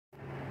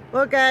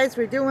Well, guys,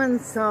 we're doing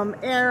some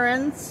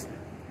errands.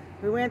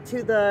 We went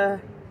to the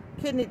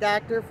kidney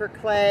doctor for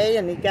Clay,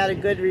 and he got a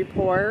good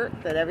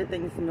report that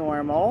everything's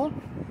normal.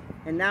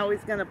 And now he's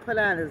going to put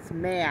on his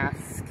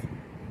mask.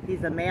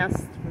 He's a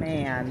masked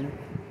man.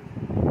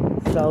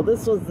 So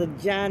this was the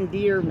John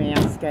Deere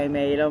mask I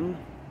made him.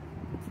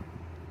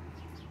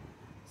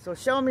 So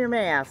show him your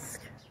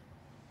mask.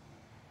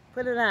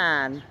 Put it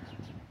on.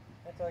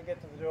 Until I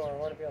get to the door, I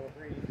want to be able to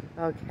breathe.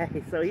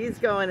 Okay, so he's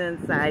going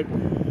inside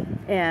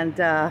and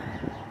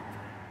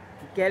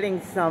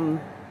getting some.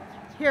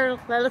 Here,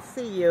 let us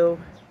see you.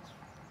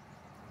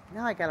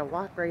 Now I gotta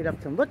walk right up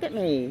to him. Look at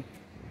me.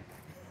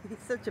 He's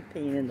such a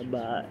pain in the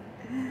butt.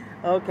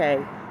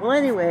 Okay, well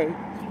anyway,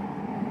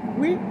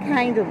 we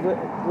kind of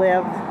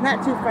live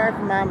not too far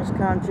from Amish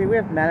country. We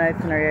have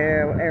Mennonites in our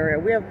area.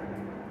 We have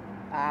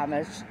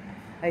Amish.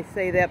 I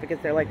say that because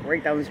they're like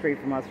right down the street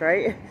from us,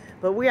 right?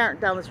 But we aren't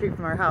down the street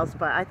from our house.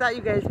 But I thought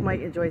you guys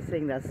might enjoy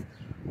seeing this.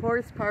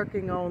 Horse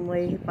parking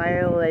only.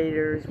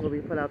 Violators will be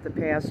put out to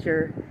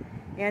pasture.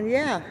 And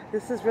yeah,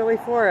 this is really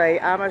for a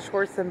Amish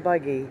horse and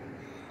buggy.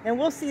 And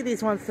we'll see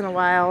these once in a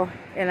while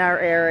in our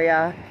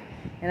area.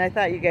 And I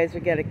thought you guys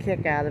would get a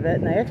kick out of it.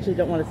 And I actually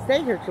don't want to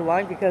stay here too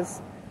long because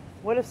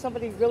what if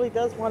somebody really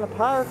does want to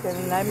park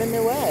and I'm in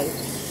their way?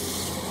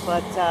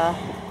 But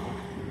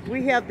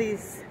we have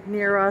these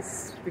near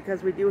us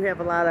because we do have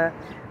a lot of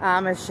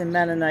Amish and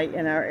Mennonite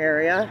in our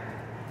area.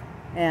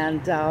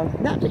 And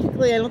not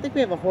particularly, I don't think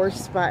we have a horse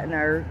spot in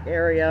our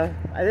area.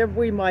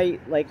 We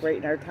might, like right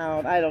in our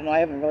town. I don't know, I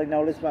haven't really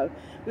noticed, but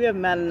we have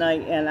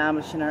Mennonite and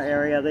Amish in our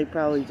area. They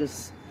probably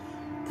just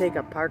take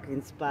a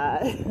parking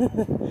spot.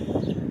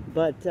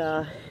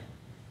 But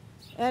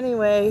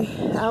anyway,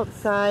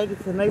 outside,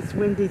 it's a nice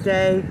windy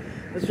day.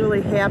 I was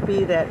really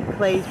happy that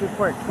Clay's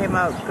report came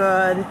out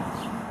good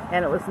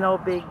and it was no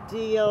big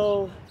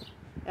deal.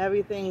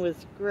 Everything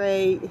was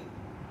great.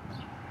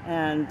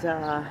 And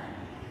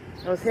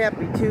I was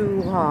happy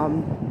too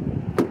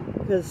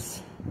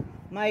because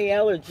my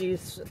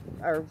allergies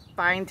are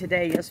fine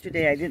today.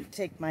 Yesterday I didn't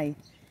take my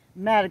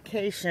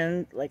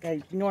medication like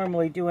I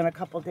normally do in a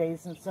couple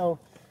days, and so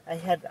I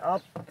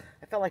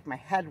felt like my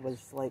head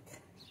was like,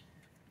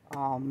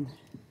 you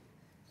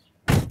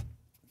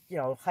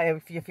know,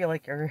 if you feel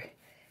like your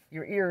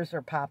ears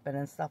are popping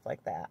and stuff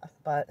like that.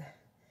 But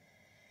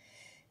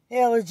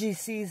allergy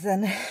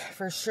season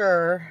for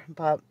sure.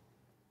 But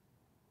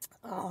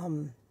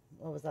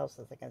what else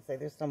was I gonna say?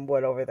 There's some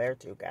wood over there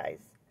too, guys.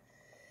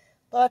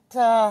 But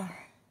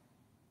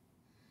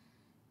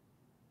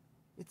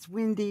it's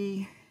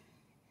windy.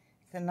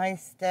 It's a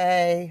nice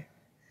day.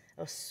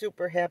 I was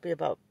super happy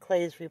about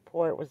Clay's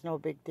report. It was no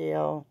big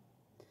deal.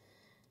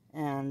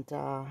 And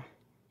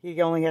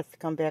he only has to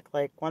come back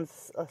like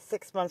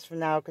 6 months from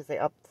now because they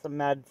upped some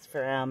meds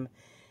for him.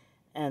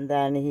 And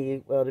then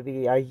he will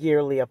be a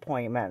yearly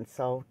appointment.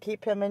 So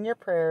keep him in your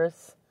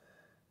prayers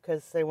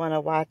because they want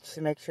to watch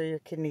to make sure your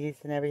kidneys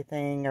and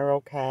everything are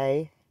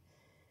okay.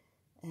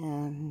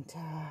 And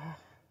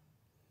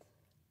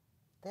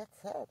that's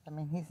it. I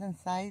mean, he's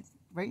inside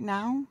right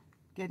now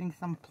getting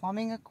some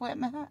plumbing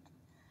equipment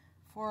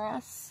for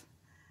us.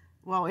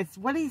 Well, it's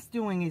what he's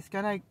doing. He's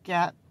going to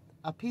get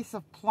a piece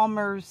of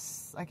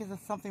plumber's, I guess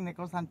it's something that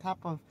goes on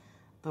top of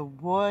the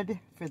wood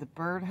for the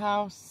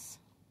birdhouse.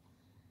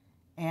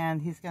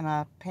 And he's going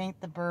to paint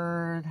the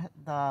bird,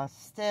 the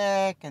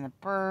stick, and the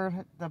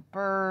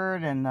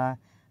bird, and the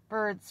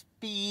bird's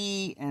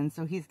feet. And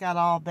so he's got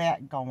all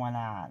that going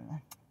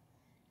on.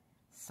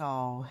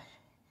 So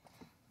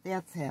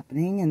that's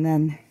happening. And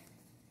then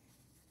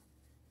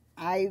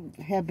I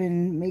have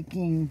been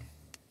making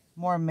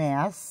more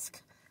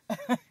masks.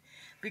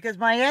 Because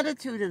my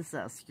attitude is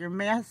this. Your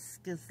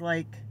mask is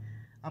like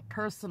a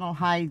personal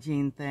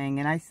hygiene thing,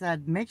 and I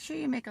said make sure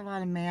you make a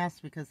lot of masks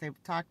because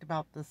they've talked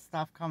about this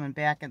stuff coming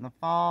back in the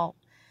fall,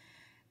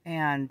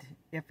 and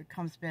if it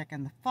comes back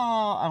in the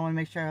fall I want to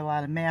make sure I have a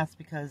lot of masks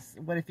because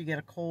what if you get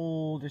a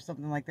cold or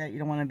something like that? You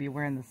don't want to be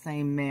wearing the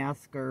same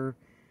mask, or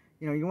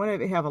you know, you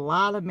want to have a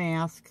lot of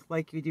masks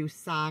like you do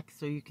socks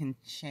so you can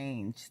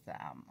change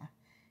them.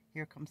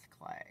 Here comes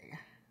Clay.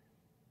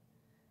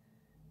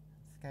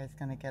 This guy's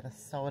gonna get a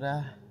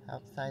soda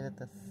outside of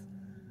this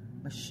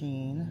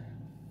machine.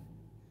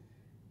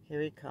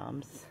 Here he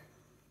comes.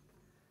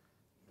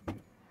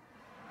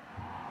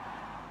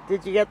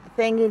 Did you get the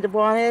thing you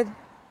wanted?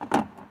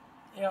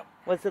 Yep.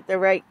 Was it the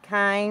right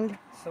kind?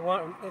 It's the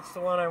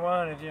one I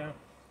wanted, yeah.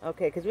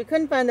 Okay, because we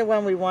couldn't find the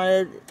one we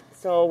wanted,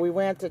 so we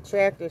went to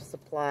Tractor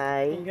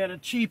Supply. You got a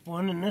cheap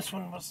one, and this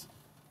one was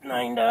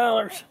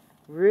 $9.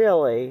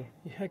 Really?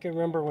 Yeah, I can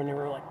remember when they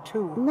were like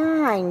 $2.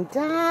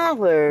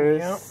 $9?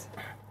 Yep.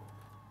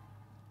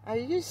 Are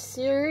you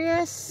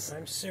serious?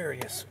 I'm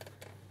serious.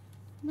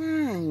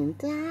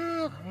 $9.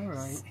 All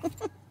right.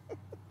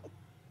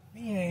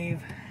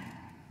 Behave.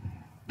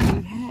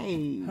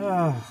 Behave.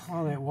 Oh,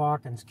 all that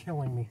walking's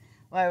killing me.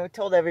 Well, I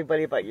told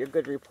everybody about your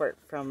good report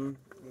from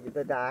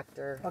the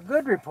doctor. A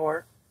good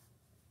report?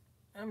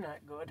 I'm not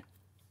good.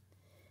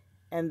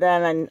 And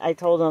then I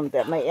told him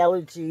that my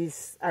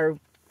allergies are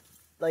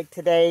like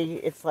today,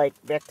 it's like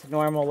back to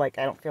normal. Like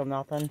I don't feel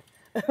nothing.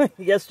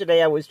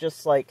 Yesterday, I was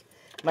just like,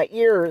 my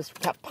ears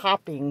kept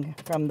popping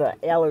from the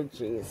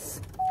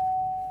allergies.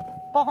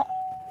 But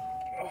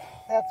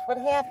that's what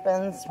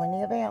happens when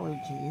you have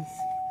allergies.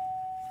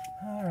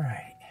 All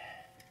right.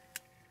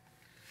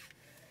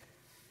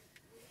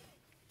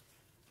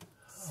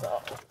 So,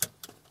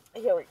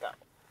 here we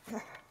go.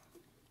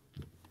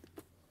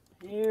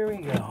 Here we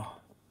go. A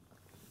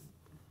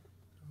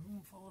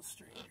room full of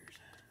strangers.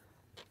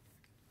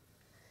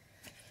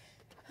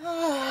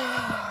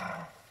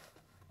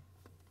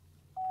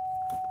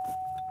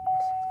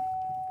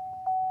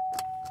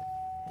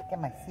 Get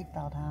my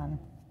seatbelt on.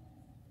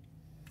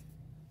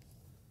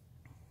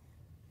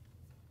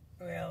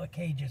 Well, the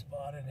cages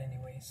bought it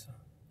anyway, so.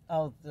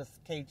 Oh, the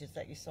cages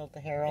that you sold to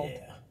Harold?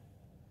 Yeah.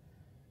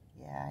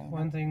 Yeah, I know.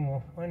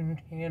 One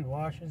hand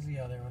washes the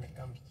other when it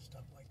comes to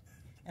stuff like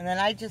that. And then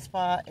I just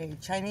bought a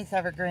Chinese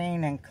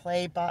evergreen, and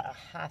Clay bought a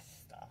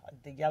hosta,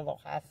 the yellow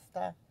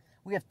hosta.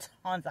 We have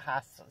tons of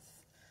hostas.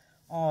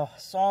 Oh,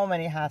 so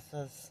many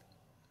hostas.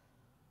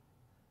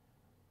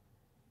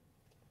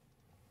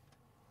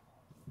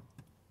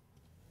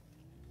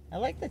 I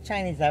like the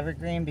Chinese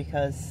evergreen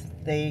because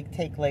they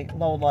take like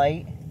low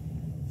light,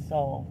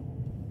 so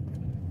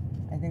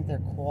I think they're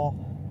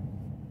cool.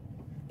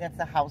 That's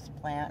a house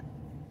plant,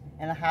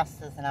 and a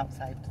hosta is an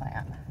outside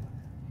plant.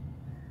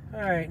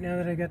 All right, now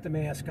that I got the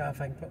mask off,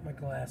 I can put my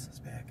glasses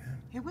back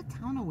on. Hey, what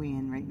town are we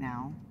in right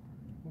now?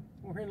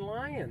 We're in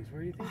Lyons.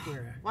 Where do you think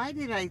we're at? Why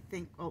did I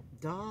think, oh,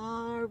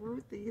 duh,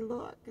 Ruthie,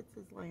 look, it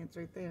says Lyons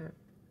right there.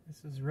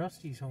 This is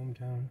Rusty's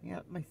hometown.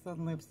 Yep, my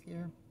son lives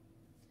here,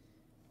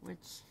 which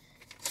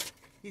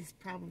he's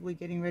probably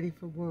getting ready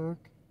for work.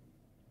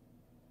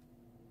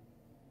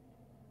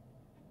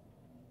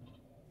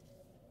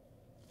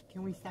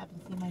 Can we stop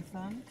and see my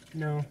son?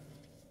 No.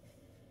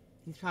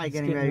 He's probably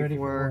getting ready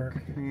for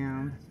work.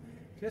 Yeah.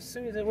 Just as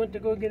soon as I went to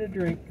go get a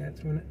drink,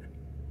 that's when it...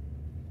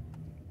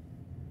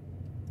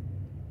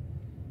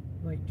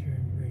 light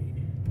turned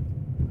green.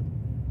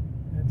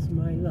 That's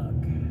my luck.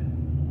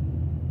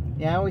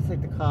 Yeah, I always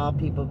like to call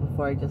people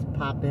before I just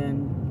pop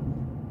in,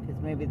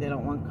 because maybe they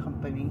don't want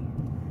company.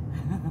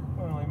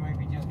 Well, he might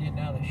be just getting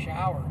out of the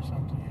shower or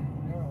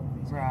something. You know,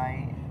 if he's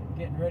Right.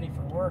 getting ready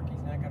for work, he's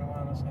not going to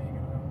want us hanging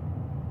around.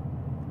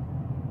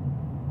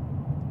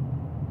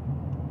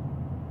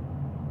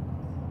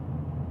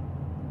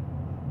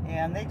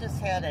 Yeah, and they just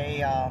had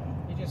a,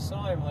 You just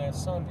saw him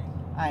last Sunday.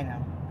 I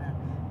know,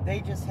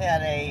 they just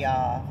had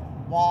a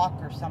walk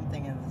or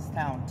something in this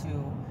town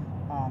too,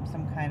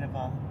 some kind of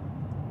a,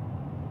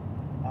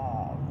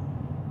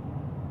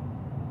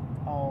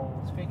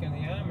 Speaking of the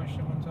Amish,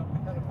 the one's up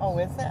ahead of us. oh,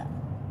 is it?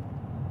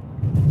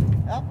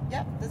 Oh,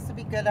 yep, this would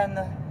be good on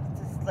the,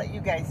 just let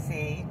you guys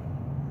see.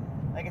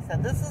 Like I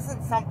said, this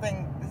isn't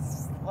something, this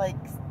is like,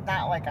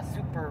 not like a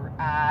super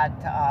odd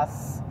to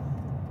us,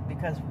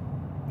 because,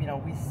 you know,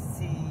 we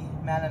see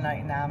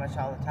Mennonite and Amish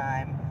all the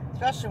time,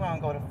 especially when we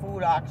go to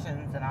food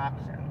auctions and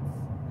auctions.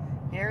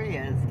 Here he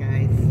is,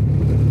 guys.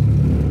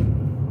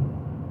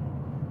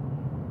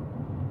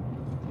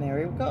 There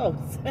he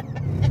goes.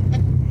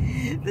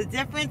 The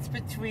difference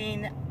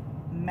between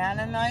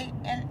Mennonite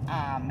and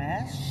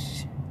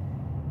Amish,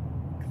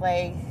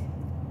 Clay,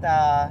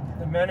 the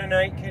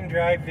Mennonite can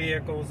drive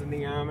vehicles and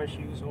the Amish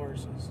use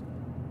horses.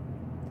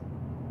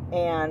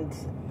 and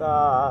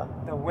the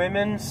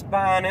women's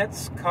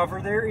bonnets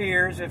cover their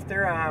ears if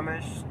they're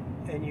Amish,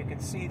 and you can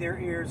see their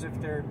ears if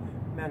they're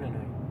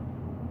Mennonite.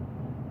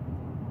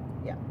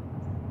 yeah.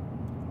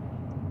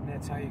 And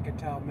that's how you can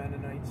tell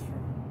Mennonites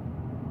from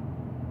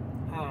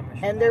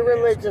Amish. And their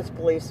religious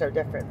beliefs are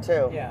different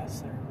too. Yes,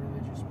 their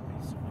religious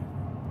beliefs are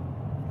different.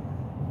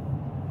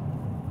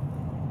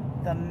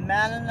 The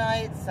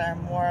Mennonites are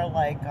more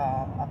like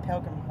a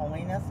Pilgrim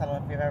Holiness. I don't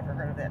know if you've ever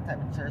heard of that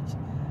type of church.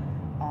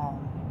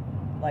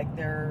 Like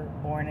they're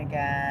born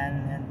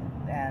again,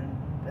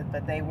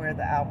 but they wear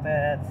the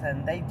outfits,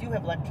 and they do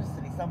have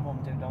electricity. Some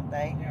of them do, don't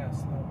they?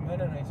 Yes, the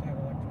Mennonites have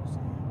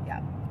electricity. Yeah.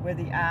 Where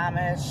the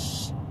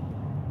Amish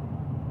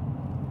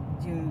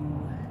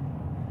do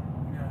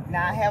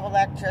not have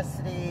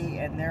electricity,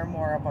 and they're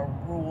more of a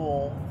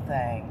rural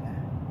thing.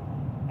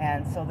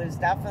 And so there's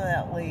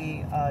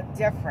definitely a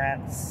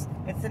difference.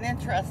 It's an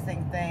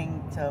interesting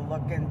thing to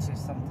look into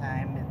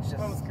sometime. It's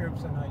just Both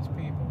groups are nice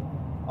people.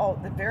 oh,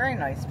 they're very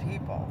nice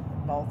people.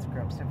 Both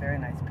groups are very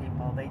nice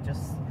people. They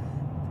just,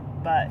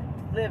 but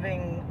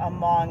living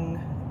among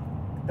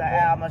the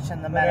Amish and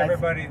the But Mennonites.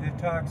 everybody that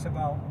talks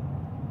about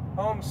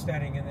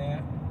homesteading and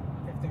that,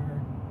 if they were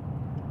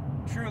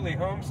truly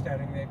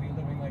homesteading, they'd be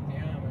living like the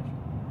Amish.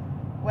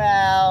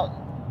 Well,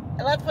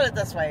 let's put it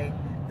this way: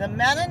 the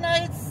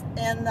Mennonites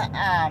in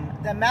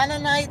the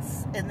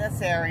Mennonites in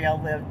this area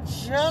live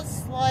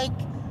just like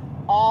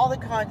all the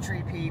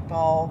country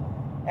people,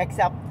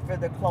 except for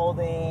the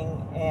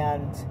clothing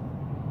and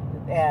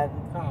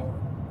Power.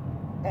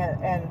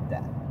 and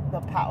the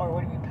power.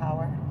 What do you mean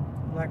power?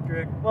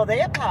 Electric. Well, they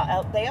have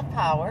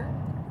power.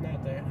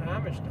 Not the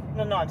Amish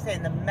don't. No, I'm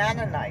saying the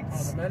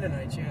Mennonites. Oh, the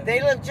Mennonites, yeah.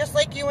 They live just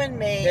like you and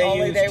me, They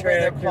only use they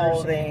wear their tractors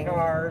clothing. and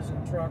cars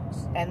and trucks.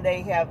 And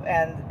they have,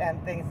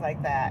 and things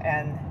like that.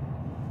 And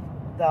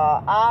the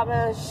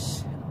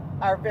Amish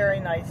are very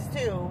nice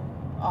too,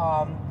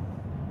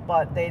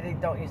 but they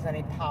don't use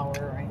any power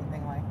or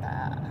anything like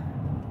that.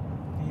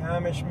 The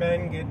Amish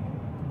men get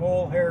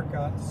bowl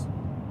haircuts,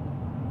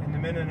 and the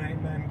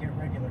Mennonite men get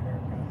regular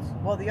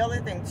haircuts. Well, the other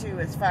thing too,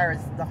 as far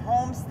as the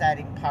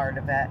homesteading part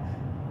of it,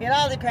 it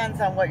all depends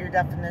on what your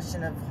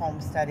definition of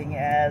homesteading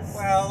is.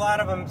 Well, a lot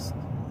of them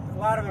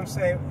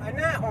say, I'm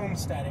not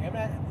homesteading. I'm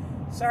not.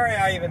 Sorry,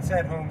 I even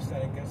said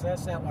homesteading because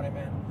that's not what I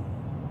meant.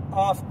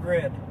 Off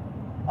grid.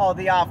 Oh,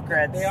 the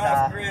off-grid The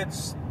stuff.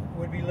 off-grids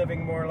would be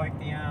living more like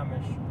the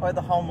Amish. Or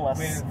the homeless.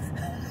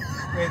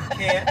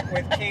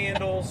 With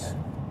candles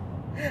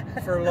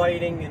for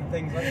lighting and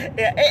things like that.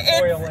 Yeah,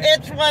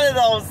 it's one of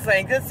those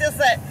things. It's just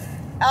that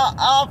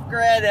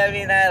off-grid, I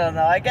mean, I don't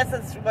know. I guess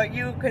it's what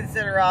you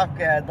consider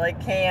off-grid, like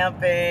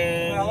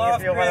camping, Well,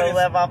 if you want to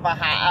live up a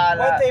high...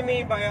 What they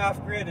mean by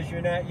off-grid is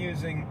you're not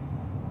using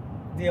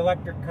the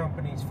electric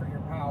companies for your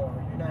power.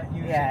 You're not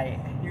using...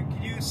 Yeah. You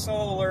can use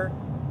solar.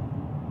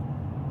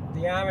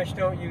 The Amish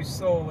don't use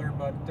solar,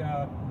 but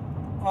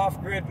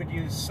off-grid would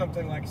use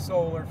something like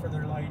solar for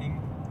their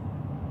lighting,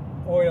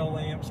 oil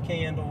lamps,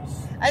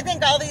 candles. I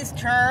think all these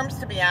terms,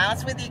 to be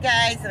honest with you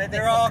guys, and I think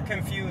they're all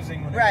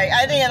confusing. Right.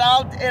 I think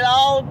it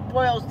all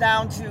boils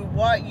down to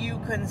what you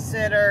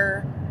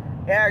consider.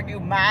 Are you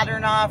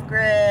modern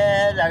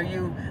off-grid? Are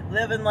you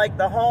living like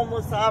the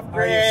homeless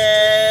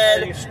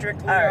off-grid? Are you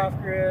strictly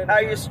off-grid?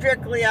 Are you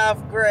strictly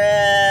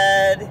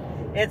off-grid?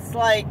 It's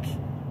like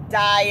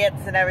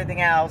diets and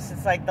everything else.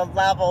 It's like the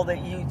level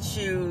that you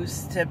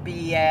choose to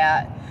be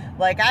at.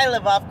 Like I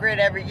live off-grid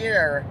every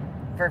year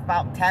for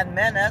about 10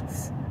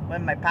 minutes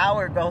when my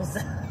power goes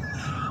out.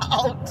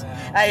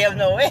 Wow. I have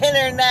no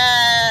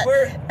internet.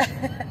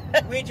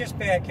 We just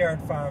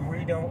backyard farm.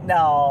 We don't.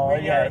 No.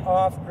 We aren't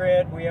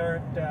off-grid. We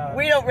aren't.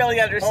 We don't really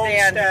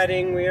understand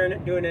homesteading. We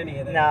aren't doing any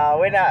of that. No,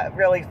 we're not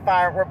really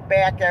farm. We're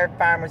backyard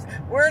farmers.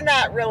 We're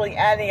not really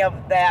any of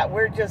that.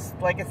 We're just,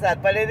 like I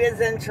said, but it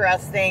is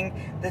interesting,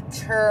 the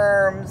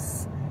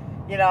terms,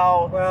 you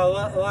know. Well,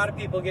 a lot of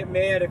people get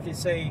mad if you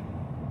say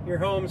you're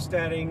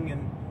homesteading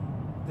and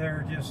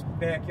they're just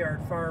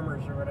backyard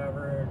farmers or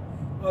whatever.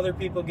 Other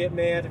people get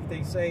mad if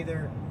they say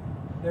they're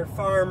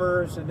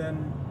farmers and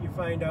then you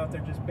find out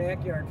they're just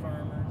backyard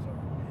farmers.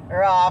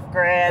 Or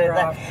off-grid.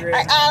 Off-grid.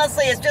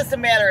 Honestly, it's just a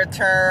matter of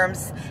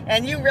terms.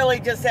 And you really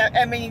just have,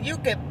 I mean, you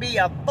could be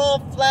a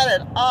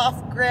full-fledged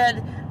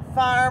off-grid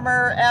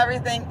farmer,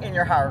 everything in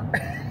your heart.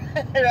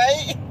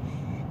 Right?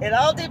 It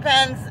all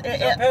depends. It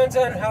depends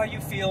on how you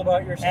feel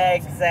about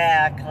yourself.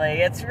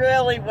 Exactly. It's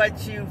really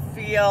what you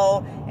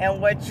feel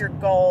and what your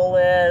goal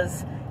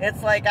is.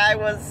 It's like I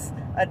was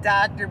a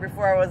doctor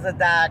before I was a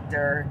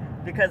doctor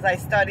because I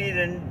studied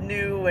and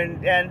knew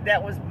and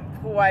that was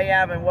who I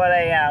am and what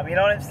I am. You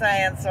know what I'm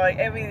saying? So,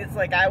 I mean, it's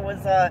like I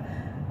was a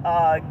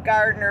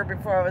gardener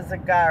before I was a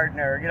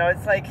gardener. You know,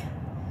 it's like,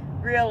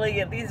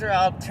 really, these are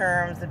all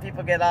terms and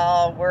people get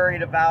all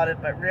worried about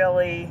it, but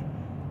really...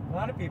 A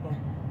lot of people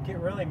get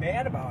really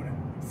mad about it.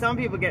 Some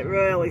people get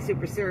really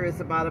super serious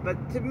about it,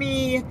 but to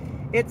me,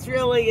 it's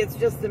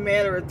just a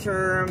matter of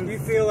terms. If you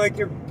feel like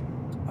you're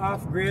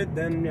off-grid,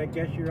 then I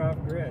guess you're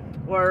off-grid.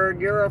 Or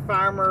you're a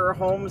farmer or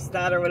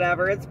homestead or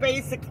whatever. It's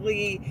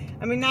basically,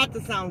 I mean, not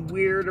to sound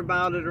weird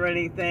about it or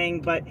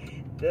anything, but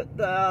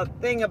the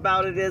thing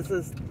about it is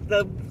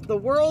the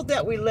world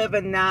that we live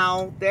in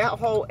now, that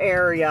whole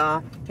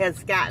area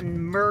has gotten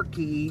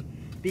murky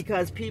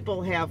because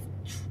people have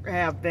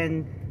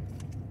been,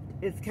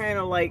 it's kind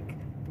of like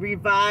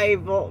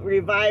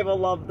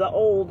revival of the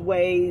old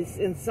ways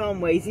in some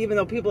ways, even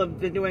though people have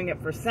been doing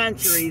it for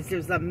centuries.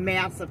 There's a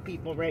mass of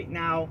people right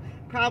now,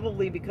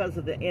 probably because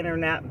of the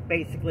internet,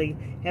 basically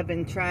have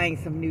been trying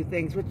some new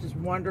things, which is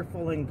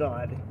wonderful and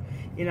good,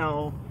 you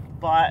know,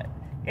 but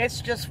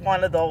it's just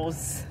one of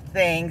those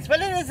things.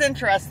 But it is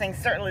interesting,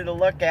 certainly, to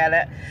look at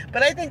it.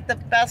 But I think the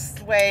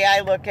best way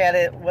I look at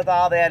it with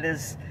all that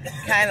is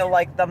kind of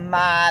like the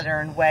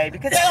modern way,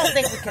 because I don't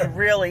think we can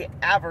really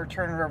ever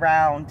turn it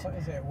around. What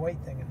is that white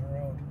thing in the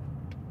road?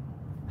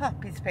 Huh,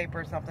 piece of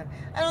paper or something.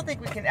 I don't think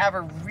we can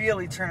ever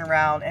really turn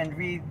around and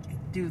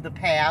redo the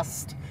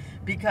past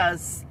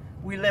because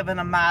we live in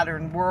a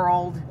modern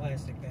world.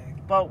 Plastic bag.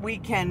 But we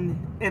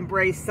can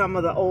embrace some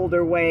of the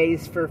older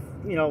ways for,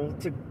 you know,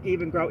 to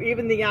even grow.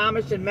 Even the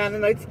Amish and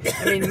Mennonites.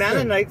 I mean,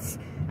 Mennonites,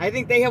 I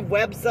think they have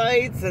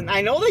websites, and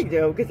I know they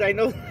do, because I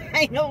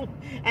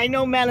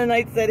know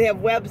Mennonites that have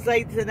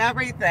websites and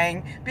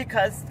everything,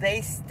 because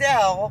they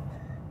still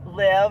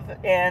live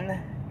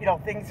in, you know,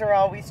 things are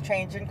always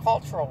changing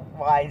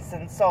cultural-wise,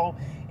 and so,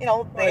 you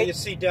know, Well, you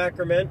see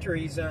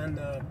documentaries on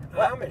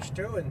Amish,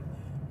 too, and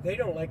they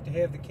don't like to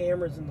have the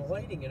cameras and the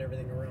lighting and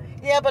everything around.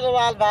 Yeah, but a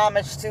lot of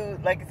Amish too,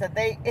 like I said,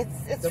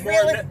 it's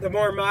the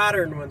more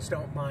modern ones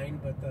don't mind,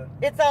 but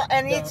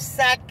each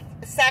sect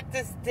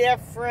is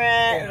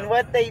different and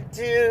what they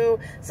do.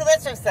 So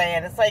that's what I'm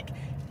saying. It's like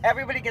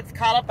everybody gets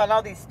caught up on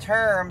all these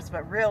terms,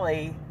 but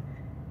really,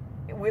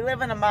 we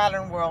live in a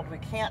modern world. We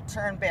can't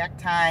turn back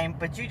time,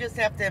 but you just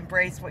have to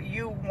embrace what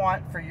you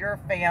want for your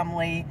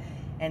family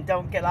and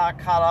don't get all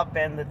caught up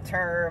in the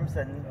terms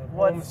and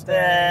what's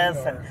this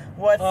and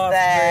what's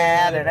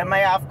that and am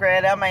I off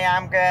grid, am I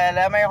on grid,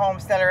 am I a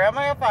homesteader, am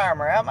I a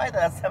farmer, am I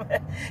this, am I,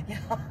 you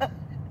know.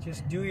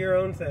 Just do your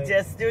own thing.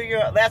 Just do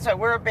your, that's right,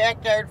 we're a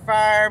backyard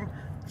farm,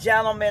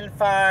 gentleman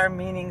farm,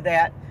 meaning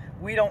that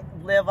we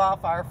don't live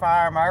off our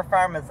farm. Our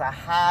farm is a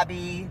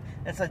hobby.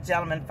 It's a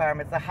gentleman farm.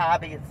 It's a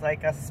hobby. It's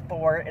like a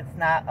sport. It's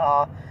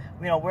not,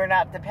 you know, we're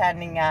not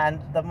depending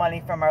on the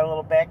money from our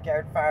little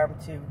backyard farm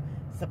to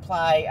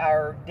supply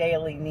our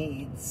daily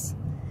needs.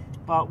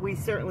 But we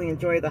certainly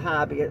enjoy the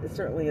hobby. It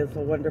certainly is a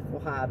wonderful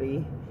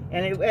hobby.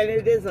 And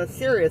it is a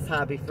serious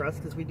hobby for us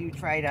because we do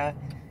try to,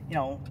 you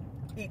know,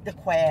 eat the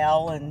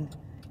quail and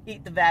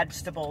eat the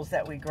vegetables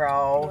that we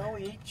grow. Well,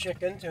 we eat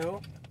chicken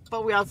too.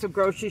 But we also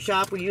grocery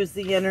shop. We use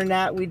the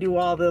internet. We do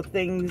all the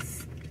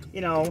things, you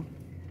know.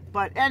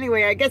 But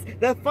anyway, I guess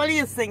the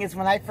funniest thing is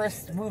when I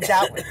first moved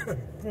out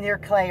near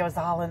Clay, I was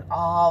all in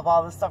awe of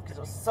all this stuff because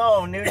it was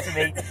so new to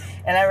me.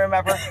 And I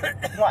remember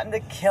wanting to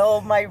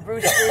kill my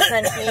roosters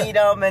and eat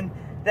them. And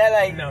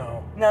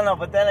then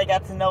but then I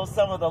got to know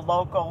some of the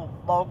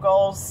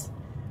locals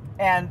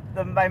and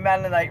my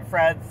Mennonite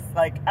friends.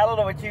 Like, I don't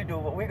know what you do,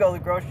 but we go to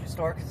the grocery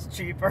store because it's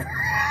cheaper.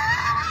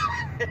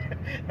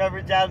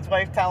 Remember John's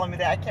wife telling me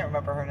that? I can't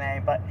remember her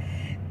name, but...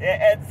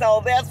 And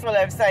so that's what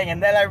I'm saying.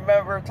 And then I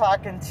remember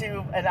talking to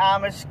an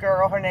Amish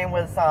girl. Her name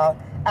was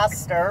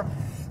Esther.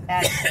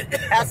 And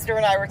Esther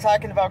and I were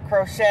talking about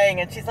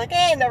crocheting. And she's like,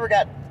 hey, I never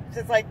got...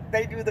 She's like,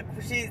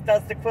 she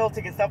does the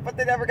quilting and stuff, but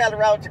they never got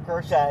around to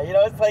crochet. You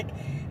know, it's like,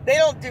 they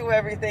don't do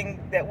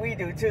everything that we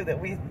do, too, that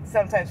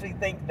sometimes we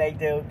think they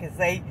do. Because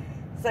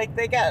it's like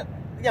they got,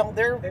 you know,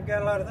 they've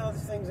got a lot of other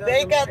things.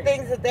 They got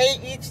things that they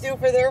each do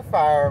for their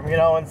farm, you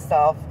know, and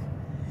stuff.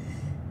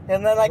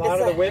 And then, like a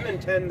lot of the women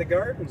tend the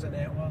gardens and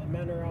that while the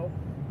men are out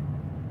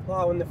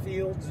plowing the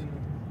fields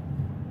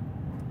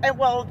and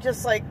well,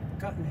 just like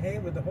cutting hay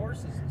with the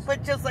horses.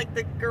 But just like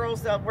the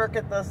girls that work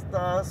at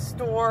the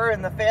store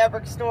and the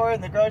fabric store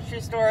and the grocery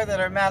store that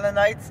are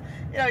Mennonites,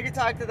 you know, you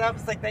talk to them,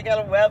 it's like they got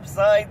a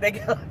website, they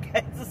got all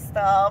kinds of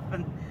stuff,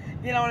 and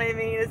you know what I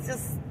mean.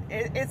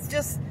 It's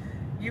just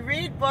you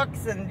read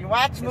books and you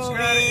watch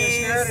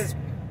movies.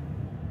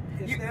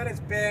 It's not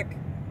as big.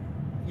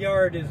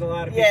 Yard is a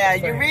lot of people. Yeah,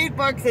 you read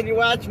books and you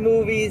watch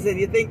movies and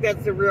you think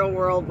that's the real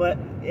world, but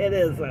it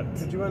isn't.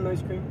 Did you want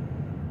ice cream?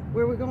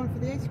 Where are we going for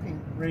the ice cream?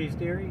 Ray's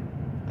Dairy.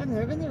 I've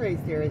never been to Ray's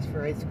Dairies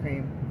for ice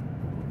cream.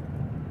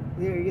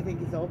 You think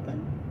he's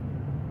open?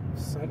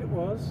 Said it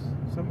was.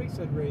 Somebody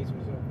said Ray's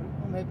was open.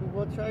 Well, maybe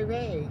we'll try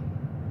Ray's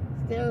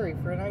Dairy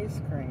for an ice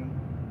cream.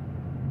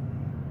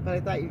 But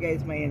I thought you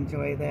guys may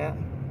enjoy that.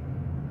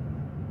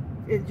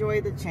 Enjoy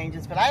the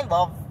changes. But I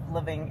love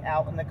living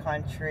out in the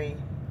country.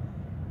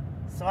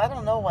 So I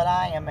don't know what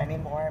I am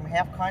anymore. I'm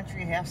half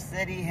country, half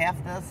city, half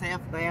this,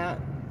 half that.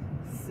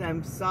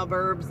 I'm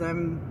suburbs,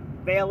 I'm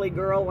valley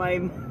girl,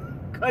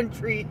 I'm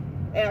country,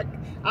 heck,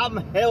 I'm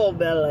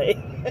hillbilly.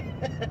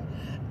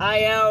 I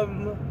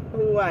am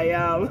who I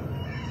am.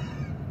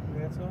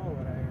 That's all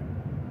what I am.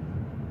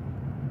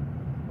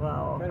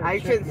 Well, I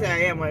shouldn't say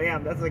I am what I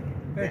am. That's like...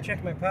 Better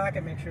check my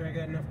pocket, make sure I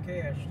got enough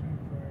cash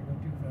before I go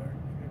too far.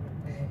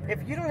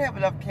 If you don't have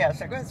enough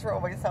cash, I'm going to throw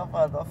myself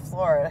on the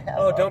floor.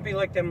 Oh, don't be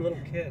like them little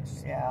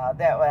kids. Yeah,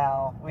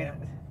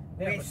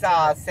 we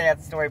saw a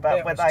sad story,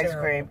 but with ice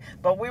cream.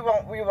 But we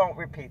won't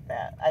repeat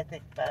that. I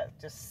think that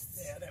just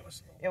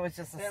it was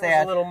just a sad. That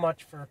was a little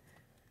much for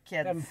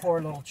kids. Them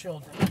poor little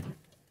children.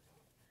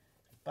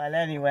 But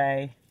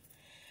anyway,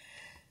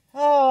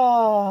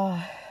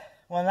 oh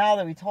well. Now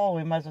that we told,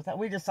 we might as well.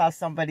 We just saw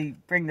somebody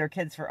bring their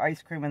kids for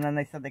ice cream, and then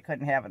they said they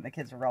couldn't have it. And the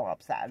kids were real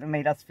upset. It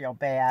made us feel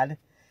bad.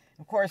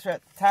 Of course,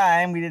 at the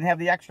time, we didn't have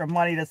the extra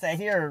money to say,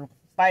 here,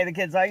 buy the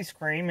kids ice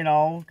cream, you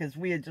know, because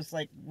we had just,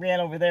 like, ran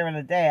over there in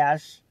a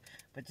dash.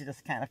 But you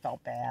just kind of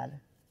felt bad.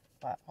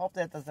 But hope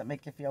that doesn't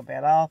make you feel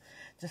bad.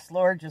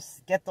 Lord,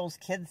 just get those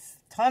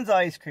kids tons of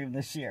ice cream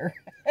this year.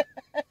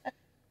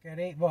 Got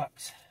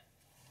 $8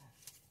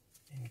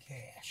 in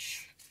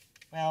cash.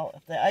 Well,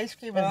 if the ice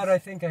cream is... But I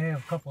think I have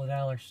a couple of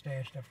dollars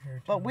stashed up here,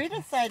 too. But we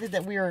decided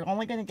that we were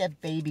only going to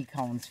get baby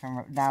cones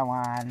from now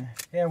on.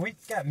 Yeah, we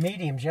got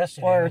mediums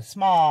yesterday. Or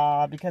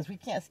small, because we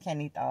can't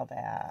eat all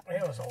that.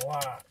 It was a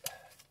lot.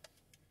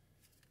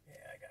 Yeah,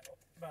 I got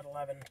about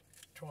 11,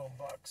 12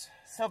 bucks.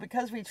 So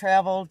because we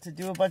traveled to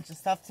do a bunch of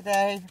stuff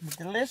today,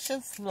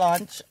 delicious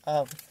lunch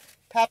of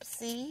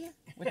Pepsi,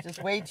 which is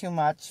way too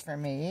much for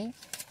me,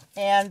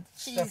 and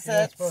Cheez-Its. Stuff you're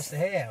not supposed to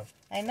have.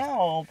 I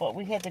know, but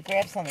we had to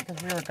grab something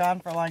because we were gone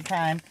for a long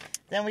time.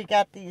 Then we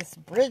got these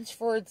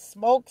Bridgeford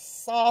smoked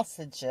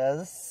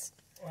sausages.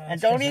 Well,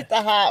 and don't eat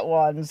the hot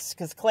ones,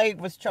 because Clay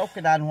was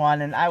choking on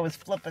one, and I was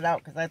flipping out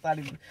because I thought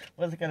he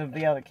wasn't going to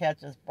be able to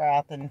catch his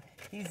breath. And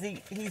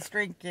he's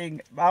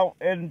drinking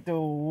Mountain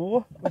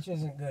Dew. Which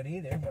isn't good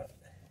either, but...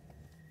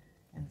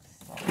 And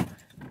so,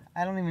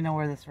 I don't even know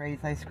where this Ray's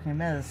ice cream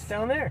is. It's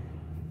down there.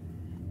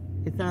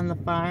 It's on the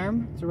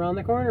farm? It's around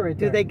the corner right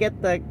there. Do they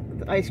get the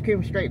ice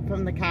cream straight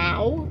from the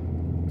cow?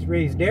 It's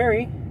raised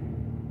dairy.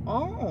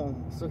 Oh,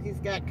 so he's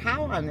got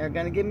cow on there.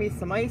 Gonna give me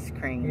some ice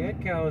cream. Yeah,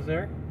 cows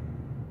there.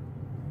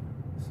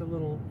 It's a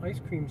little ice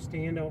cream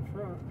stand out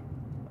front.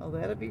 Oh,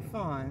 that'd be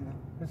fun.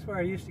 That's where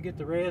I used to get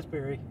the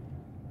raspberry.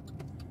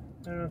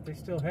 I don't know if they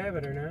still have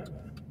it or not.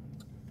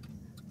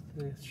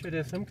 They should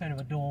have some kind of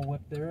a Dole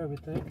Whip there, I would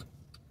think.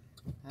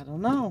 I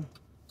don't know.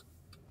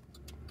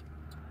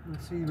 You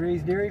can see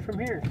raised dairy from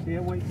here. See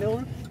that white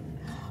building?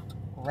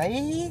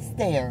 Raised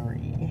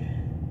dairy.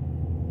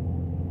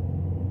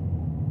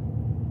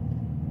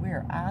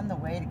 We're on the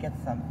way to get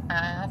some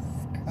ice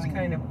cream. It's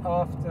kind of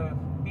off the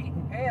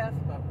beaten path,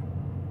 but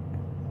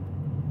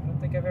I don't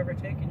think I've ever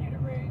taken you to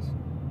Ray's.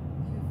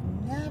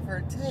 You've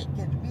never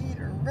taken me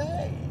to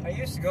Ray's. I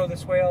used to go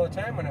this way all the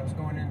time when I was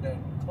going into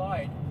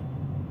Clyde.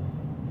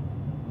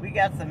 We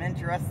got some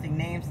interesting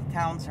names of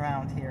towns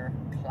around here.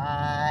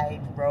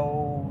 Clyde,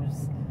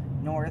 Rose,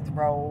 North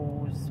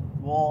Rose,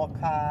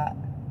 Walcott,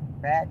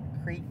 Rat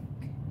Creek.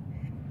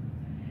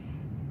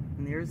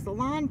 And there's the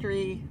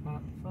laundry.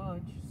 Hot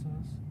fudge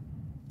sauce.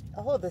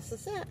 Oh, this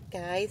is it,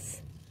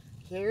 guys.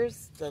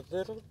 Here's the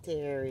little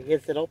dairy.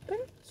 Is it open?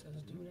 It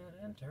says do not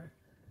enter.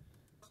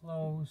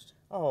 Closed.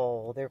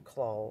 Oh, they're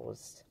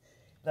closed.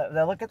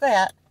 Now look at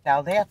that.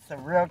 Now that's the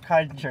real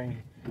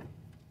country.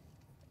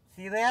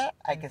 See that?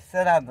 I can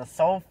sit on the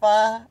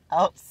sofa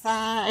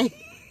outside.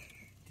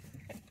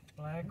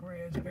 Black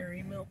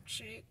raspberry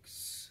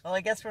milkshakes. Well,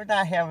 I guess we're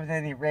not having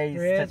any Rays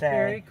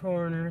Raspberry today.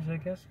 corners. I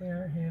guess we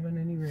aren't having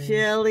any Rays.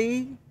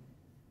 Chili.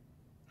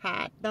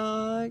 Hot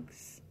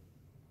dogs.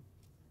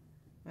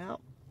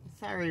 Well,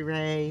 sorry,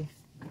 Ray.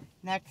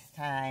 Next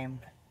time.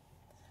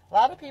 A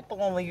lot of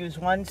people only use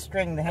one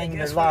string to hang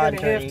their laundry.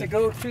 We're gonna have to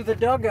go to the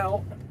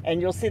dugout. And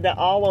you'll see that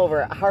all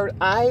over.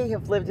 I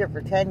have lived here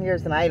for 10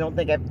 years, and I don't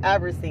think I've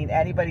ever seen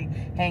anybody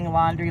hang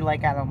laundry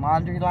like on a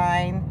laundry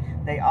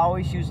line. They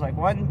always use like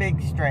one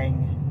big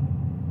string.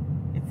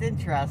 It's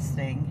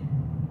interesting.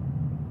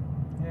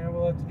 Yeah,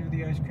 we'll have to do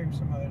the ice cream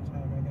some other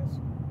time, I guess.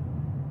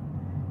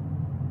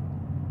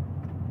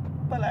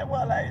 But I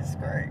want ice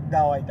cream.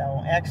 No, I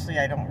don't. Actually,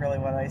 I don't really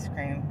want ice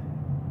cream.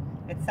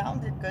 It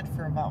sounded good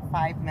for about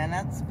 5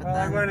 minutes, but Well,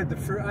 then... I wanted the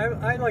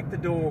I like the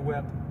Dole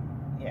Whip.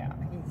 Yeah,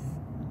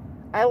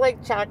 I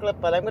like chocolate,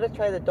 but I'm going to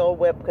try the Dole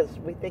Whip because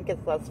we think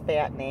it's less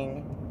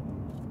fattening.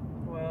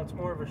 Well, it's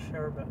more of a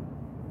sherbet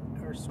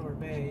or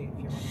sorbet, if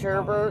you want to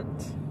Sherbet.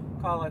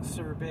 call it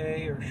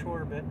sorbet or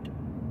sherbet.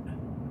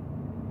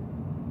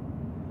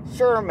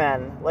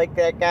 Sherman, like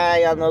that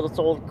guy on those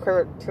old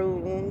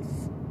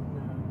cartoons.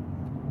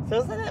 No. So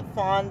isn't it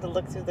fun to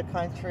look through the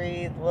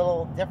country, the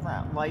little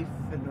different life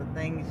and the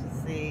things you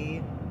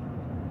see?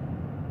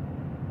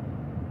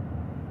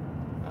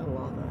 I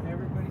love it.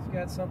 Everybody's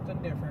got something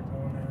different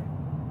going on.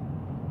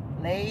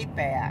 Laid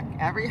back.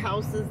 Every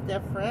house is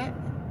different.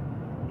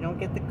 You don't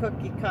get the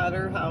cookie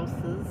cutter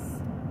houses.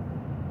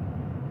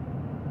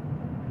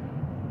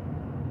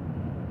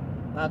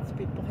 Lots of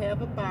people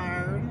have a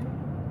barn.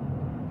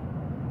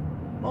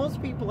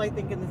 Most people, I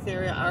think, in this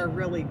area are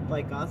really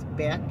like us,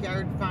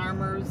 backyard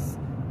farmers.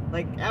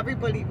 Like,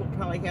 everybody will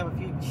probably have a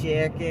few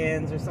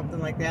chickens or something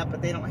like that,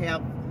 but they don't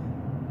have,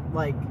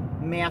 like,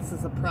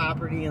 masses of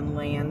property and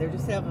land. They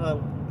just have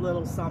a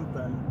little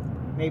something.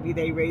 Maybe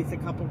they raise a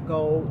couple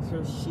goats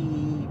or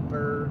sheep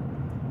or...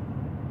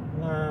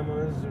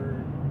 Llamas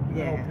or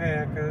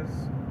alpacas.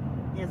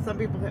 Yeah, some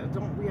people have,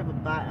 don't we have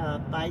a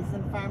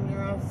bison farm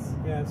near us?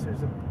 Yes,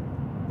 there's a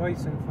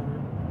bison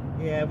farm.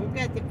 Yeah, we've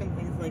got different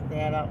things like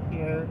that out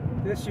here.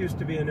 This used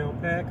to be an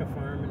alpaca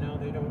farm, and now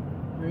they don't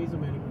raise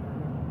them anymore.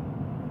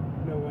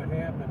 I don't know what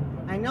happened.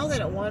 But I know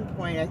that at one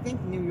point, I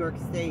think New York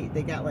State,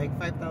 they got like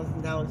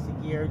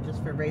 $5,000 a year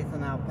just for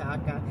raising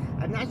alpaca.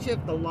 I'm not sure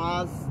if the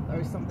laws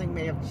or something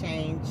may have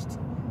changed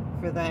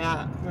for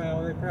that.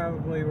 Well, they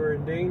probably were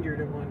endangered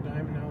at one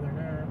time, and now they're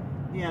not.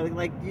 Yeah,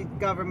 like the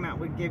government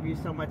would give you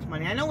so much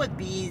money. I know with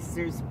bees,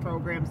 there's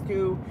programs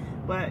too,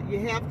 but you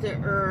have to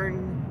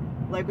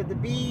earn, like with the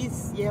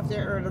bees, you have to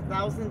earn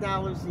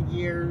 $1,000 a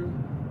year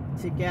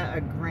to get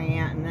a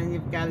grant, and then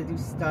you've got to do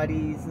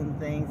studies and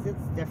things.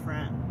 It's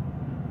different.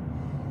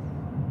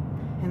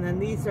 And then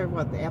these are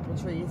what, the apple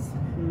trees?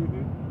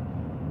 Mm-hmm.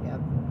 Yep.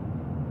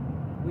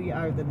 We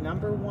are the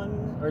number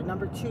 1 or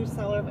number 2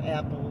 seller of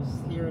apples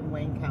here in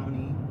Wayne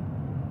County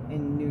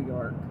in New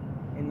York,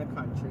 in the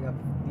country of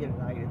the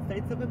United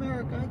States of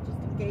America, just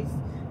in case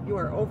you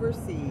are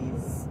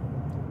overseas.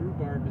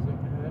 Rhubarb is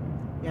up ahead.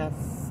 Yes.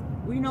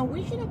 We know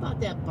we should have bought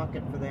that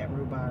bucket for that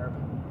rhubarb.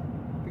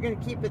 If you're going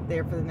to keep it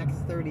there for the next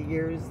 30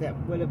 years, that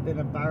would have been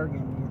a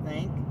bargain, you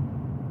think? I'm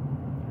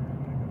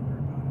not going to worry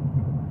about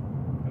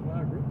it. Got a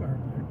lot of rhubarb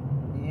there.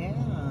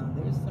 Yeah,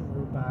 there's some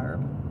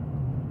rhubarb.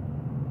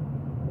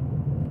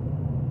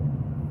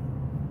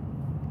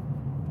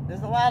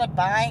 There's a lot of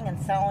buying and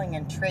selling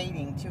and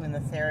trading too in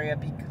this area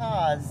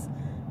because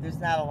there's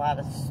not a lot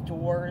of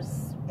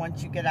stores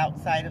once you get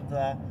outside of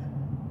the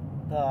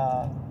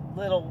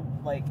little,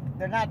 like,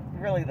 they're not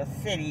really the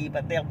city,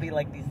 but they'll be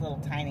like these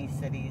little tiny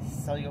cities.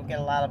 So you'll get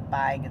a lot of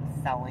buying and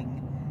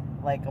selling,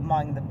 like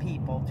among the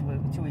people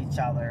to each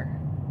other.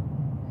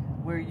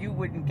 Where you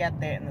wouldn't get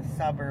that in the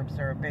suburbs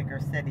or a bigger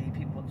city.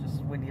 People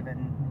just wouldn't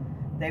even,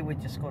 they would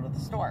just go to the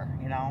store,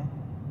 you know.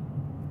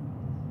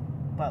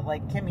 But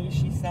like Kimmy,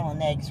 she's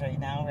selling eggs right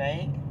now,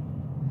 right?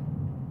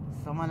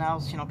 Someone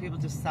else, you know, people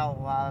just sell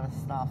a lot of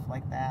stuff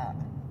like that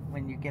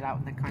when you get out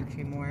in the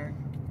country more.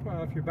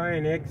 Well, if you're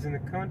buying eggs in the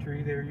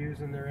country, they're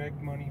using their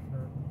egg money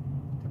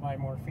to buy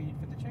more feed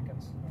for the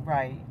chickens.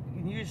 Right.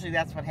 And usually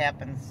that's what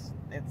happens.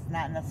 It's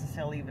not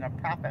necessarily even a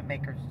profit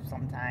maker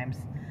sometimes.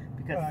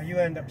 Because you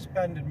end up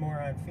spending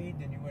more on feed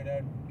than you would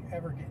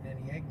ever get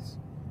any eggs,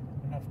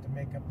 enough to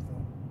make up the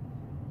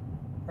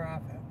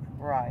profit.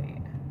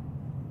 Right.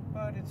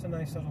 But it's a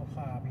nice little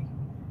hobby.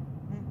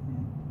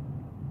 Mm-hmm.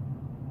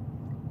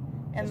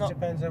 And Just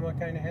depends on what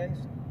kind of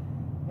hens,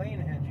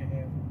 laying hens you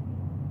have.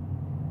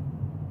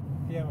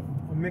 If you have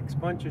a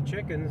mixed bunch of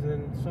chickens,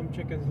 then some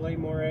chickens lay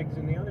more eggs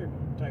than the other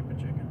type of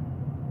chicken.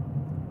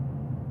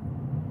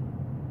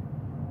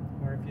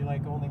 Or if you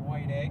like only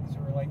white eggs,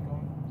 or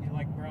you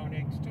like brown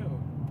eggs too.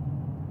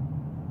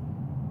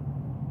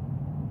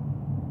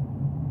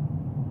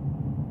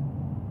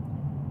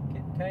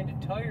 Getting kind of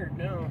tired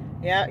now.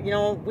 Yeah, you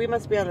know, we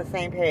must be on the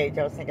same page.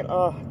 I was thinking,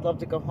 oh, I'd love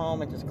to go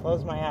home and just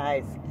close my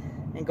eyes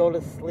and go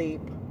to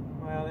sleep.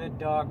 Well, that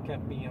dog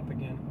kept me up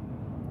again.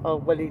 Oh,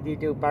 what did he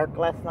do? Bark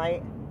last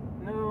night?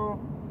 No,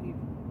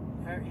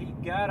 he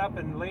got up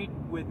and laid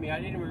with me. I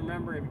didn't even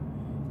remember him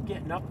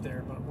getting up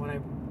there, but when I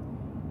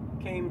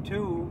came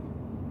to,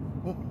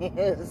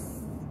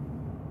 Yes.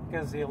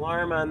 because the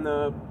alarm on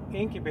the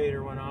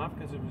incubator went off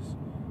because it was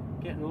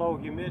getting low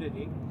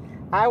humidity.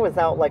 I was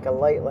out like a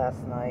light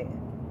last night.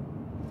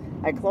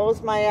 I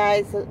closed my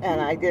eyes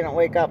and I didn't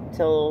wake up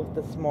till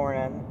this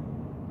morning.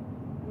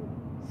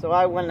 So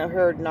I wouldn't have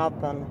heard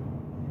nothing.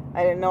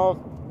 I didn't know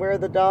where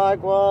the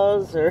dog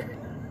was or...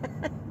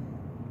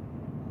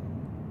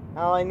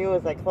 All I knew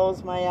was I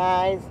closed my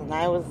eyes and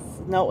I was...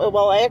 No,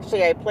 well,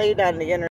 actually I played on the internet.